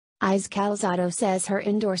Iza Calzado says her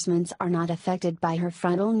endorsements are not affected by her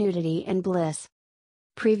frontal nudity and bliss.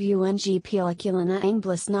 Preview ng pelikula ang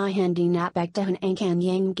Bliss na hindi naapektuhan ang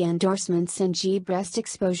kanyang endorsements ng breast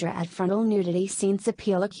exposure at frontal nudity scene sa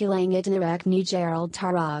pelikulang idinirek ni Jerrold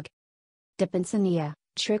Tarog. Depensa niya,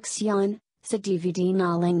 tricks yan, sa DVD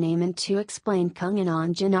na lang namin to explain kung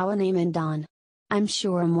anong ginawa namin don. I'm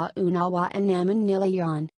sure mauunawaan namin nila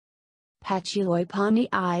yan. Patuloy pa ni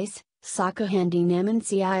Saka hindi naman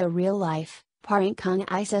siya real life, parang kung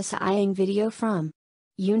isa sa iyang video from.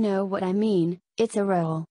 You know what I mean, it's a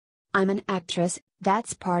role. I'm an actress,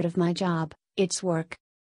 that's part of my job, it's work.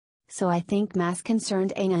 So I think mas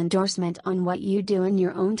concerned ang endorsement on what you do in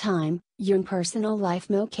your own time, yung personal life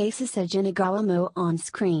mo kesa sa ginagawa mo on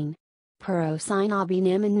screen. Pero sinabi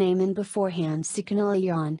namin beforehand sa kanila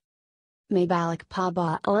yan. May balak pa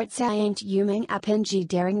ba ulit sa iyang umang apng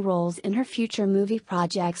daring roles in her future movie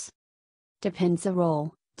projects? Depensa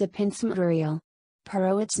role, depends material.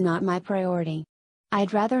 Pero it's not my priority.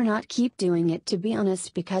 I'd rather not keep doing it to be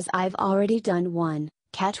honest because I've already done one,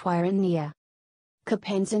 katwiran niya.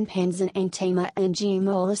 Kapansan ang tema ng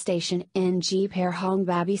molestation ng parehong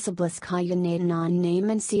babi sa Bliss kaya naman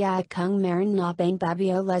naman siya kung meron na bang babi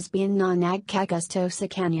o lesbian na nagkagusto sa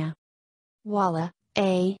kanya. Wala,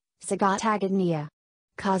 sagatagad niya.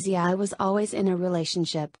 Kasi I was always in a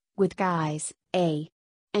relationship, with guys,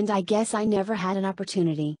 and I guess I never had an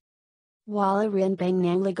opportunity. Wala rin bang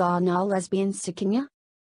nanglaga na lesbian sa kanya?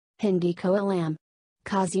 Hindi ko alam.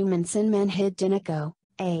 Kasi minsan manhid din ako,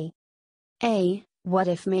 what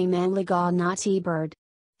if may manlaga na t-bird?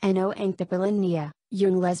 Ano ang tapalan niya,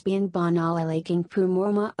 yung lesbian ba na lalaking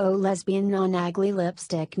pumorma o lesbian na nagli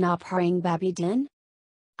lipstick na parang babi din?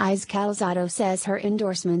 Iza Calzado says her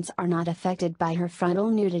endorsements are not affected by her frontal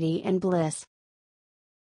nudity and bliss.